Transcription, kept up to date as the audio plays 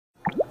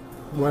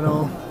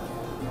Bueno,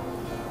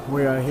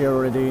 we are here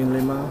already in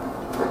Lima.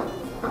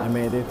 I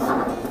made it.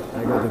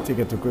 I got the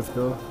ticket to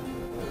Cuzco.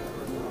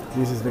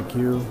 This is the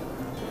queue.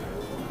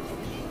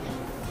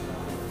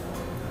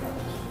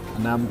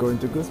 And now I'm going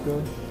to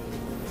Cuzco.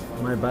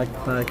 My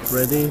backpack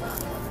ready.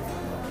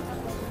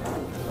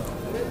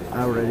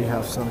 I already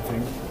have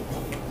something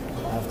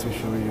I have to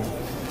show you.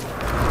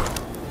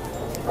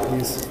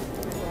 This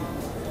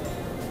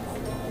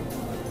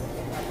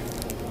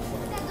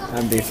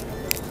and this.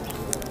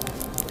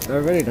 They're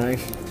very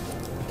nice,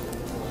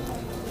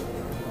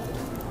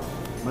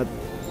 but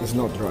it's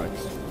not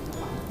drugs.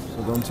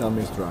 So don't tell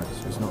me it's drugs.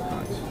 It's not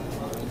drugs.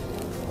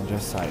 I'm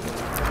just cider.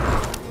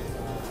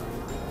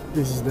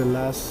 This is the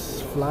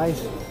last flight.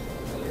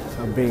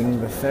 So being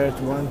the third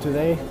one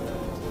today.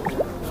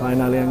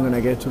 Finally, I'm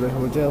gonna get to the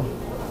hotel.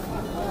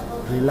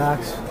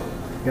 Relax.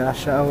 Get a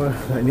shower.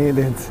 I need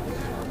it.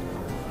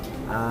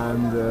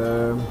 And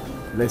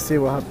let's see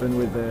what happened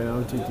with the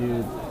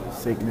altitude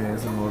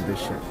sickness and all this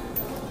shit.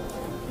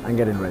 I'm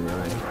getting ready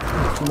already.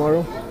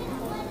 Tomorrow,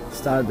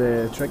 start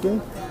the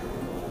trekking,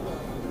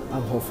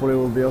 and hopefully it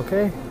will be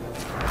okay.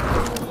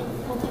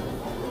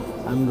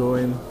 I'm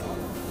going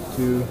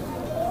to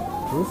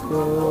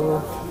Cuzco.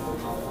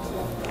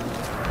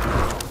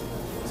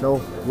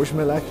 So wish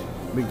me luck,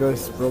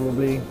 because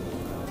probably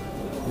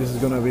this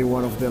is gonna be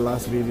one of the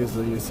last videos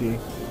that you see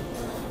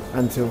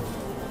until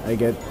I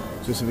get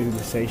to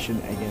civilization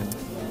again.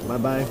 Bye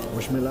bye,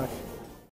 wish me luck.